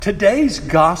Today's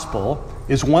gospel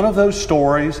is one of those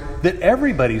stories that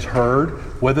everybody's heard,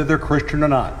 whether they're Christian or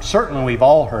not. Certainly we've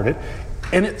all heard it.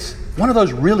 And it's one of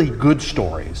those really good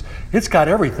stories. It's got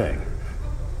everything.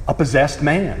 A possessed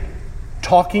man,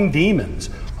 talking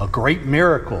demons, a great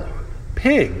miracle,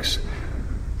 pigs,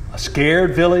 a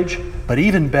scared village, but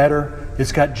even better,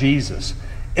 it's got Jesus.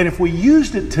 And if we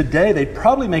used it today, they'd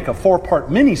probably make a 4-part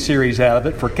miniseries out of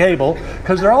it for cable,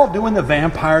 because they're all doing the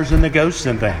vampires and the ghosts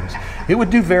and things. It would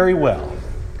do very well.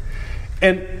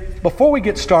 And before we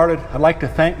get started, I'd like to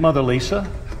thank Mother Lisa,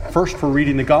 first for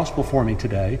reading the gospel for me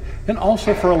today, and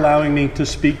also for allowing me to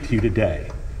speak to you today.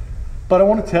 But I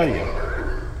want to tell you,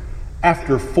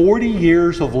 after 40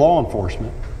 years of law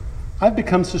enforcement, I've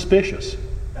become suspicious.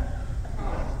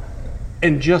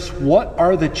 And just what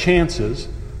are the chances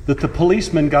that the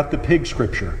policeman got the pig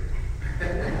scripture?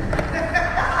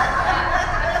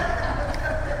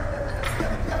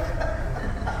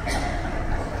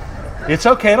 It's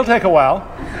okay, it'll take a while.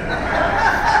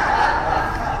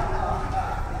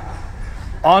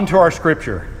 On to our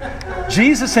scripture.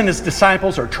 Jesus and his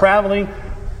disciples are traveling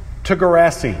to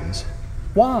Gerasenes.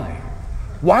 Why?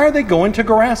 Why are they going to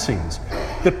Gerasenes?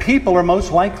 The people are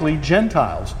most likely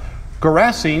Gentiles.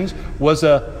 Gerasenes was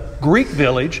a Greek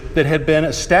village that had been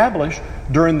established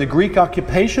during the Greek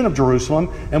occupation of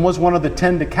Jerusalem and was one of the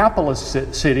 10 Decapolis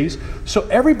cities. So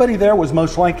everybody there was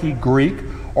most likely Greek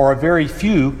or a very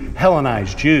few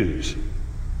Hellenized Jews.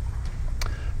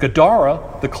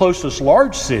 Gadara, the closest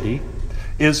large city,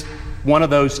 is one of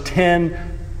those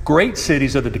 10 great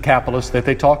cities of the Decapolis that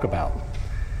they talk about.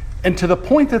 And to the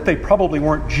point that they probably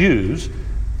weren't Jews,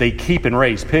 they keep and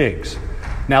raise pigs.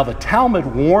 Now the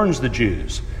Talmud warns the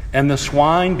Jews, and the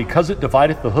swine, because it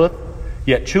divideth the hoof,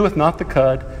 yet cheweth not the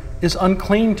cud, is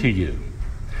unclean to you.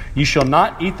 Ye shall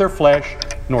not eat their flesh,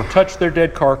 nor touch their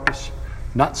dead carcass,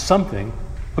 not something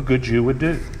a good Jew would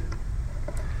do.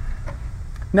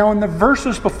 Now in the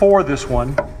verses before this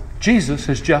one, Jesus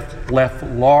has just left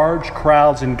large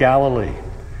crowds in Galilee,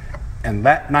 and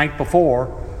that night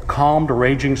before calmed a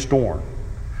raging storm.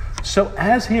 So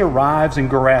as he arrives in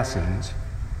Gerasenes,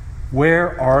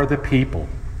 where are the people?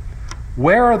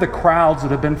 Where are the crowds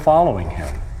that have been following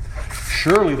him?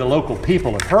 Surely the local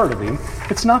people have heard of him.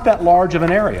 It's not that large of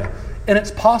an area, and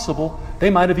it's possible they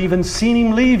might have even seen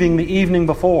him leaving the evening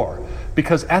before,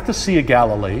 because at the Sea of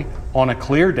Galilee, on a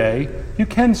clear day, you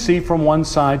can see from one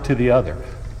side to the other.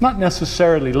 Not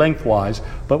necessarily lengthwise,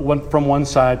 but from one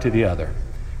side to the other.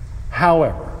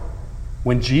 However,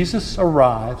 when Jesus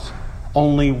arrives,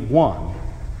 only one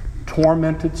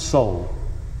tormented soul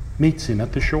meets him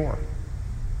at the shore.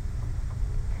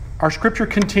 Our scripture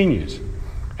continues.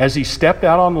 As he stepped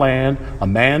out on land, a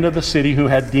man of the city who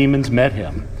had demons met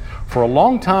him. For a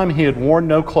long time he had worn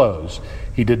no clothes.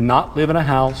 He did not live in a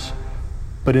house,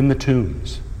 but in the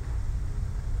tombs.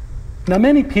 Now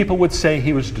many people would say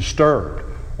he was disturbed,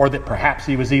 or that perhaps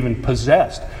he was even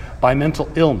possessed by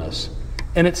mental illness.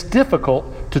 And it's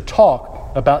difficult to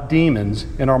talk about demons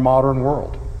in our modern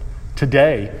world.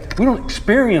 Today, we don't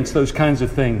experience those kinds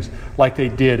of things like they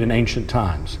did in ancient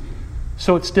times.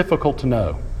 So it's difficult to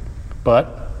know.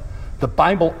 But the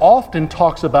Bible often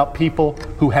talks about people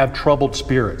who have troubled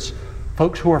spirits,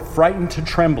 folks who are frightened to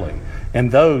trembling,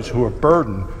 and those who are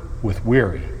burdened with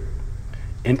weary.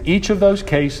 In each of those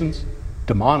cases,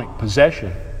 demonic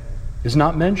possession is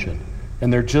not mentioned,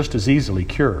 and they're just as easily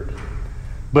cured.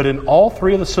 But in all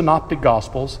three of the synoptic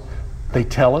gospels, they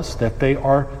tell us that they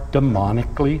are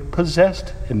demonically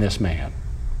possessed in this man.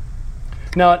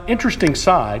 Now, an interesting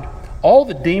side, all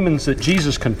the demons that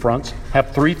Jesus confronts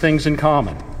have three things in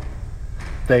common.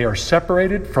 They are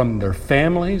separated from their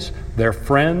families, their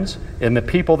friends, and the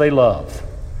people they love.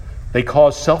 They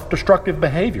cause self-destructive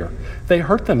behavior. They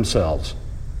hurt themselves.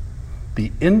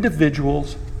 The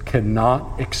individuals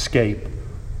cannot escape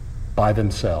by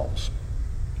themselves.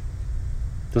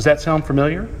 Does that sound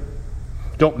familiar?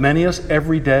 Don't many of us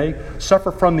every day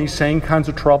suffer from these same kinds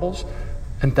of troubles?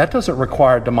 And that doesn't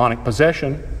require demonic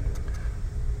possession.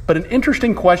 But an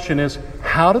interesting question is,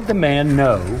 how did the man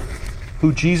know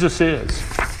who Jesus is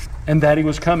and that he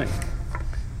was coming?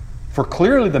 For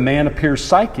clearly the man appears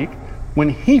psychic when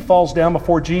he falls down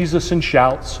before Jesus and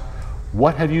shouts,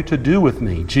 "What have you to do with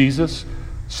me, Jesus,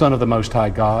 Son of the Most High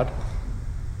God?"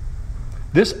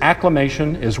 This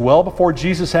acclamation is well before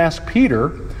Jesus asked Peter,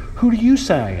 "Who do you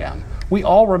say I am?" We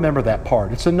all remember that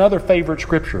part. It's another favorite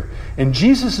scripture. And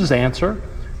Jesus' answer,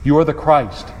 "You are the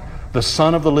Christ, the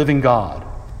Son of the living God."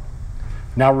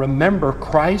 Now remember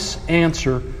Christ's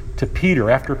answer to Peter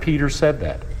after Peter said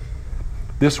that.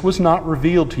 "This was not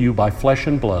revealed to you by flesh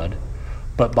and blood,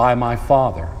 but by my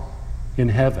Father in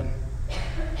heaven."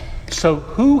 So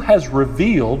who has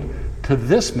revealed to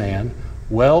this man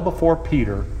well before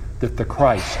Peter that the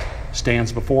Christ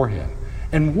stands before him?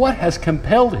 And what has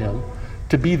compelled him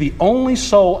to be the only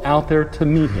soul out there to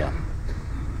meet him?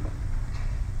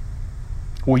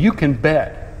 Well, you can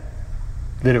bet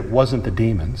that it wasn't the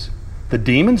demons. The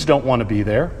demons don't want to be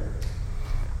there.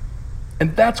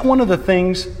 And that's one of the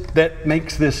things that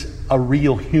makes this a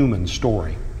real human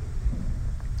story.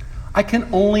 I can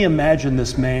only imagine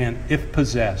this man, if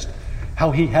possessed, how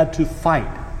he had to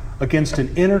fight against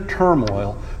an inner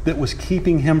turmoil that was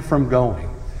keeping him from going.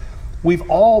 We've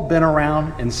all been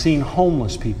around and seen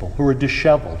homeless people who are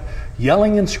disheveled,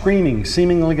 yelling and screaming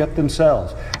seemingly at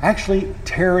themselves, actually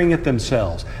tearing at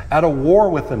themselves, at a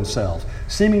war with themselves,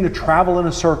 seeming to travel in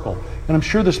a circle. And I'm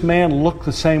sure this man looked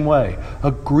the same way, a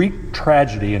Greek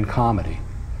tragedy in comedy.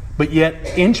 But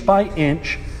yet, inch by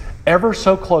inch, ever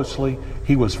so closely,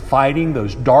 he was fighting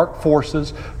those dark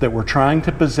forces that were trying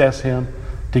to possess him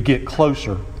to get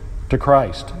closer to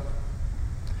Christ.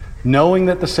 Knowing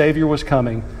that the Savior was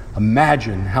coming,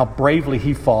 imagine how bravely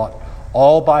he fought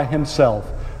all by himself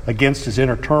against his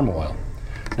inner turmoil.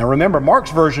 Now remember,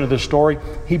 Mark's version of this story,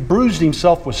 he bruised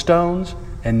himself with stones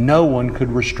and no one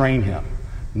could restrain him,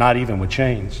 not even with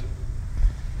chains.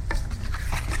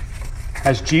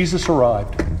 As Jesus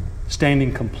arrived,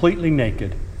 standing completely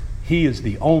naked, he is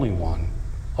the only one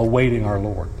awaiting our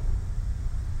Lord.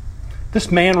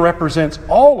 This man represents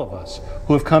all of us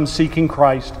who have come seeking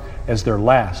Christ as their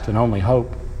last and only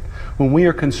hope. When we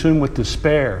are consumed with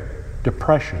despair,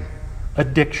 depression,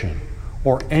 addiction,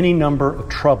 or any number of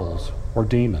troubles or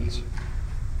demons.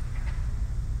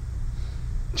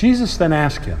 Jesus then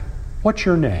asked him, "What's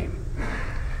your name?"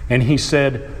 And he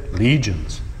said,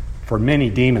 "Legions," for many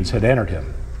demons had entered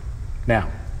him. Now,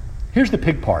 here's the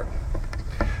pig part.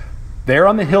 There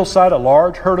on the hillside, a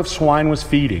large herd of swine was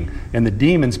feeding, and the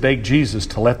demons begged Jesus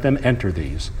to let them enter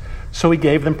these. So he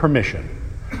gave them permission.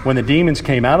 When the demons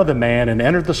came out of the man and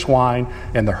entered the swine,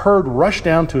 and the herd rushed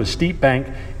down to a steep bank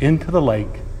into the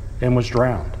lake and was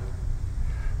drowned.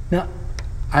 Now,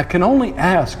 I can only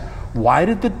ask, why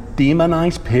did the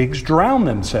demonized pigs drown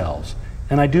themselves?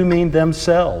 And I do mean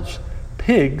themselves.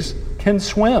 Pigs can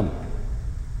swim.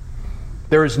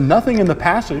 There is nothing in the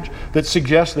passage that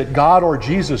suggests that God or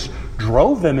Jesus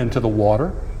drove them into the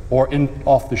water or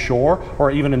off the shore,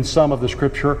 or even in some of the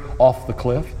scripture, off the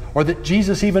cliff, or that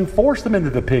Jesus even forced them into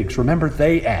the pigs. Remember,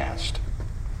 they asked.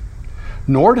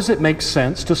 Nor does it make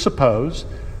sense to suppose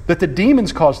that the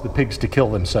demons caused the pigs to kill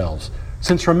themselves.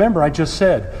 Since remember, I just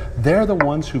said, they're the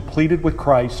ones who pleaded with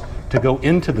Christ to go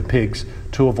into the pigs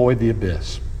to avoid the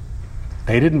abyss.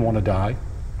 They didn't want to die.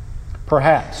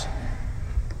 Perhaps,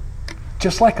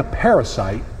 just like a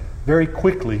parasite, very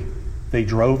quickly they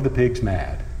drove the pigs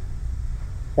mad.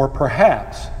 Or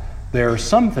perhaps there are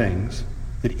some things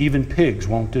that even pigs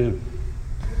won't do.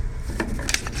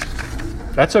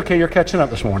 That's okay, you're catching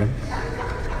up this morning.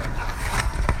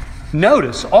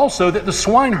 Notice also that the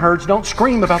swine herds don't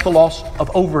scream about the loss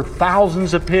of over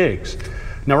thousands of pigs.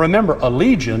 Now remember, a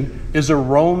legion is a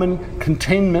Roman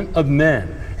contingent of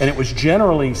men, and it was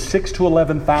generally 6,000 to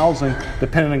 11,000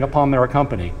 depending upon their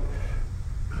company.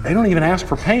 They don't even ask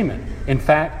for payment. In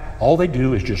fact, all they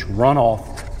do is just run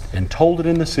off and told it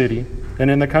in the city and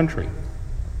in the country.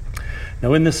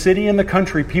 Now in the city and the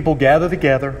country, people gather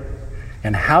together,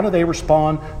 and how do they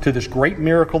respond to this great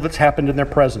miracle that's happened in their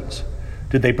presence?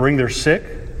 Did they bring their sick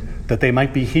that they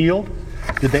might be healed?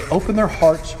 Did they open their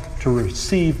hearts to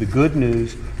receive the good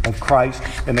news of Christ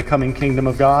and the coming kingdom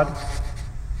of God?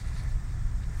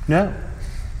 No.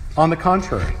 On the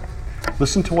contrary,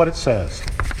 listen to what it says.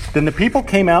 Then the people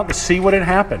came out to see what had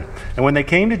happened. And when they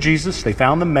came to Jesus, they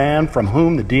found the man from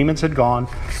whom the demons had gone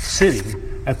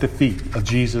sitting at the feet of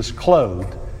Jesus,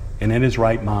 clothed and in his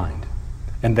right mind.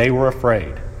 And they were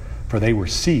afraid, for they were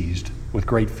seized with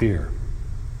great fear.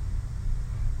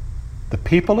 The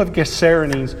people of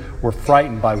Gerasenes were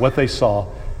frightened by what they saw,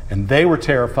 and they were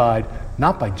terrified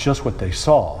not by just what they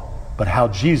saw, but how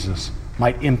Jesus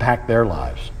might impact their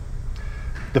lives.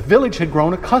 The village had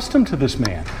grown accustomed to this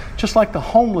man, just like the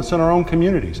homeless in our own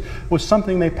communities. It was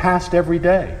something they passed every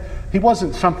day. He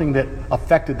wasn't something that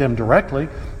affected them directly.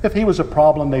 If he was a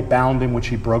problem, they bound him, which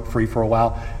he broke free for a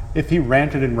while. If he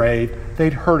ranted and raved,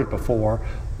 they'd heard it before.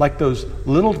 Like those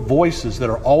little voices that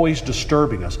are always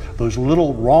disturbing us, those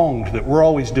little wrongs that we're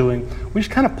always doing, we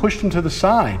just kind of pushed him to the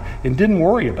side and didn't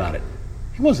worry about it.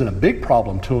 He wasn't a big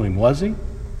problem to him, was he?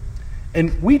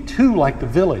 And we too, like the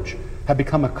village, have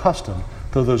become accustomed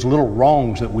to those little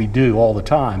wrongs that we do all the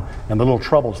time and the little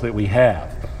troubles that we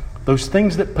have. Those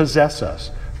things that possess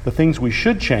us, the things we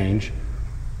should change,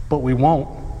 but we won't.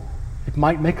 It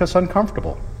might make us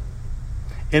uncomfortable.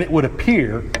 And it would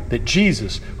appear that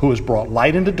Jesus, who has brought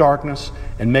light into darkness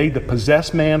and made the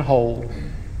possessed man whole,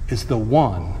 is the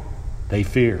one they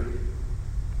fear.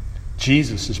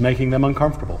 Jesus is making them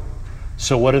uncomfortable.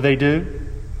 So what do?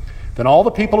 Then all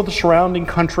the people of the surrounding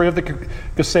country of the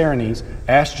Gerasenes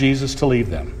asked Jesus to leave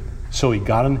them. So he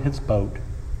got in his boat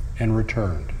and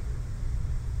returned.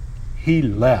 He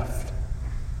left.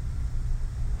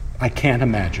 I can't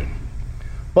imagine.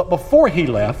 But before he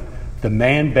left, the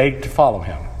man begged to follow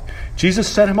him. Jesus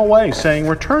sent him away, saying,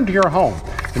 "Return to your home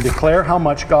and declare how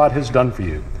much God has done for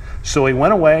you." So he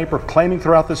went away, proclaiming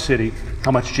throughout the city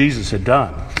how much Jesus had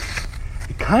done.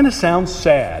 It kind of sounds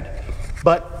sad,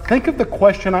 but think of the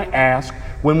question I asked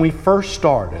when we first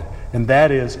started, and that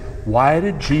is, why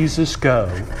did Jesus go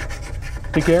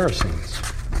to Gerasenes?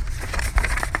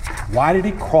 Why did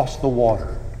he cross the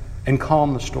water and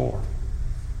calm the storm?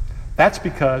 That's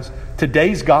because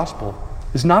today's gospel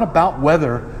is not about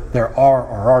whether there are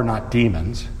or are not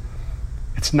demons.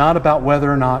 It's not about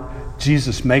whether or not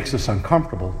Jesus makes us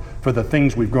uncomfortable for the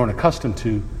things we've grown accustomed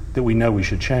to that we know we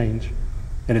should change.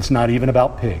 And it's not even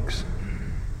about pigs.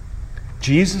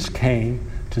 Jesus came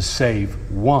to save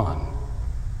one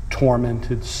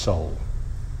tormented soul.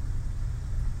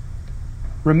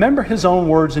 Remember his own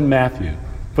words in Matthew,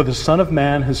 "For the Son of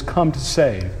Man has come to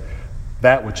save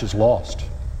that which is lost."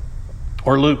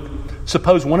 Or Luke,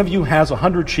 "Suppose one of you has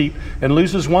 100 sheep and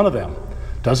loses one of them.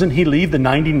 Doesn't he leave the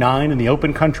 99 in the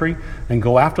open country and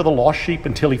go after the lost sheep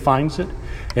until he finds it?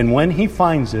 And when he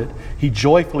finds it, he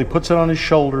joyfully puts it on his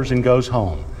shoulders and goes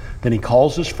home. Then he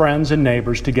calls his friends and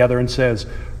neighbors together and says,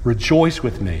 'Rejoice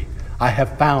with me, I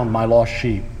have found my lost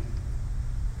sheep.'"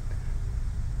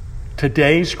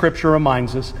 Today's scripture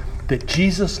reminds us that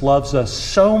Jesus loves us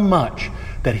so much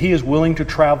that he is willing to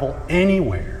travel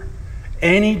anywhere,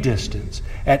 any distance,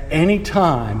 at any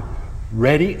time,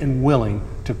 ready and willing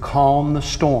to calm the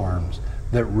storms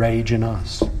that rage in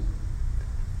us.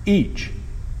 Each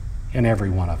and every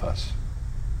one of us.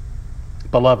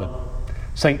 Beloved,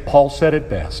 St. Paul said it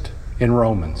best in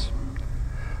Romans.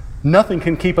 Nothing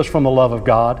can keep us from the love of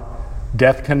God.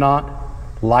 Death cannot,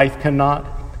 life cannot,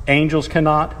 angels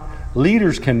cannot,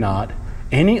 leaders cannot,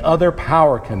 any other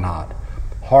power cannot.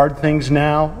 Hard things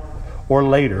now or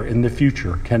later in the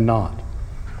future cannot.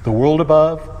 The world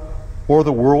above or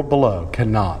the world below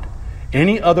cannot.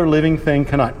 Any other living thing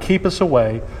cannot keep us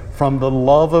away from the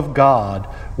love of God,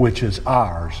 which is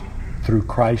ours through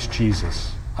Christ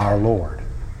Jesus our Lord.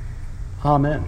 Amen.